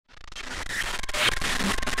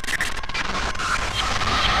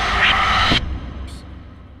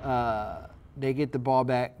they get the ball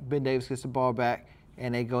back. Ben Davis gets the ball back,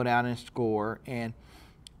 and they go down and score. And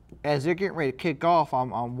as they're getting ready to kick off,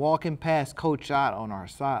 I'm walking past Coach Ott on our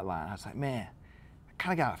sideline. I was like, man, I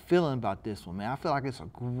kind of got a feeling about this one, man. I feel like it's a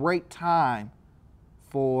great time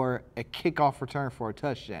for a kickoff return for a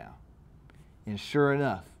touchdown. And sure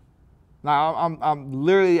enough, now I'm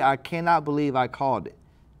literally, I cannot believe I called it.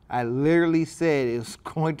 I literally said it was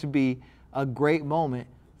going to be a great moment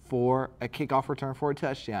for a kickoff return for a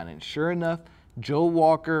touchdown. And sure enough, Joe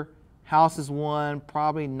Walker houses one,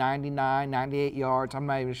 probably 99, 98 yards. I'm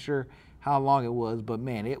not even sure how long it was, but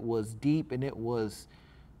man, it was deep and it was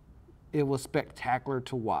spectacular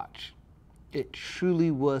to watch. It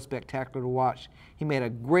truly was spectacular to watch. He made a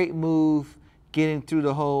great move getting through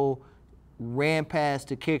the hole, ran past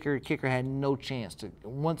the kicker. Kicker had no chance.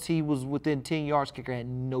 Once he was within 10 yards, kicker had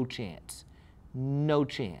no chance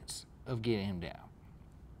of getting him down.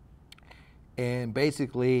 And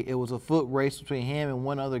basically, it was a foot race between him and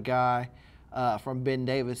one other guy from Ben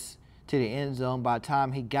Davis to the end zone. By the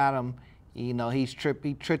time he got him, you know, he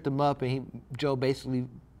tripped him up, and Joe basically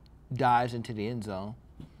dives into the end zone.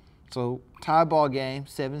 So tie ball game,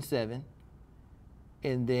 7-7,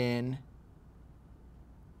 and then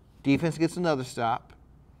defense gets another stop.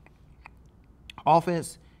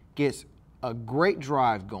 Offense gets a great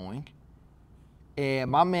drive going,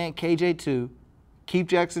 and my man KJ2, Keith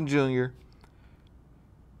Jackson Jr.,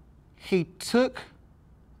 he took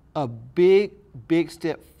a big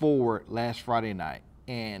step forward last Friday night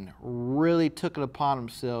and really took it upon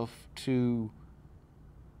himself to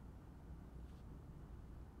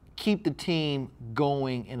keep the team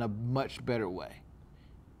going in a much better way.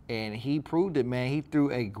 And he proved it, man. He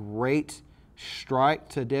threw a great strike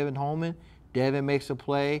to Devin Holman. Devin makes a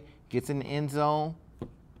play, gets in the end zone,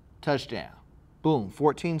 touchdown. Boom,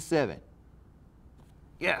 14-7.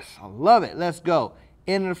 Yes, I love it. Let's go.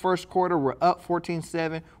 End of the first quarter, we're up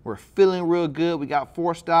 14-7. We're feeling real good. We got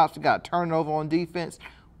 4 stops. We got a turnover on defense.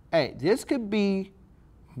 Hey, we could be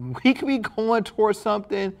going towards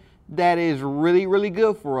something that is really, really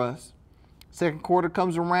good for us. Second quarter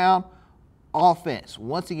comes around. Offense,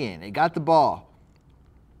 once again, they got the ball.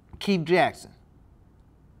 Keith Jackson,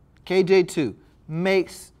 KJ2,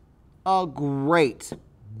 makes a great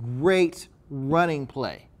running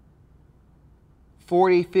play.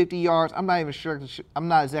 40, 50 yards. I'm not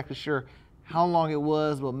exactly sure how long it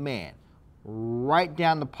was, but man, right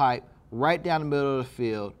down the pipe, right down the middle of the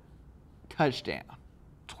field, touchdown.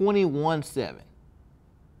 21-7.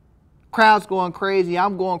 Crowd's going crazy.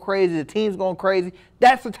 I'm going crazy. The team's going crazy.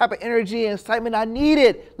 That's the type of energy and excitement I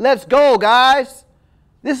needed. Let's go, guys.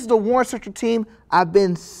 This is the Warren Central team I've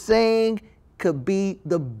been saying could be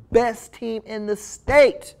the best team in the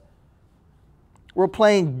state. We're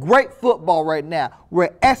playing great football right now.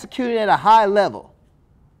 We're executing at a high level.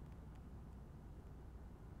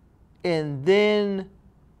 And then,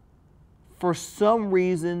 for some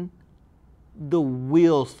reason, the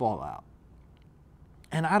wheels fall out.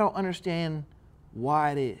 And I don't understand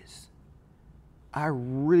why it is. I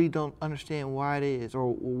really don't understand why it is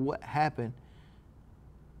or what happened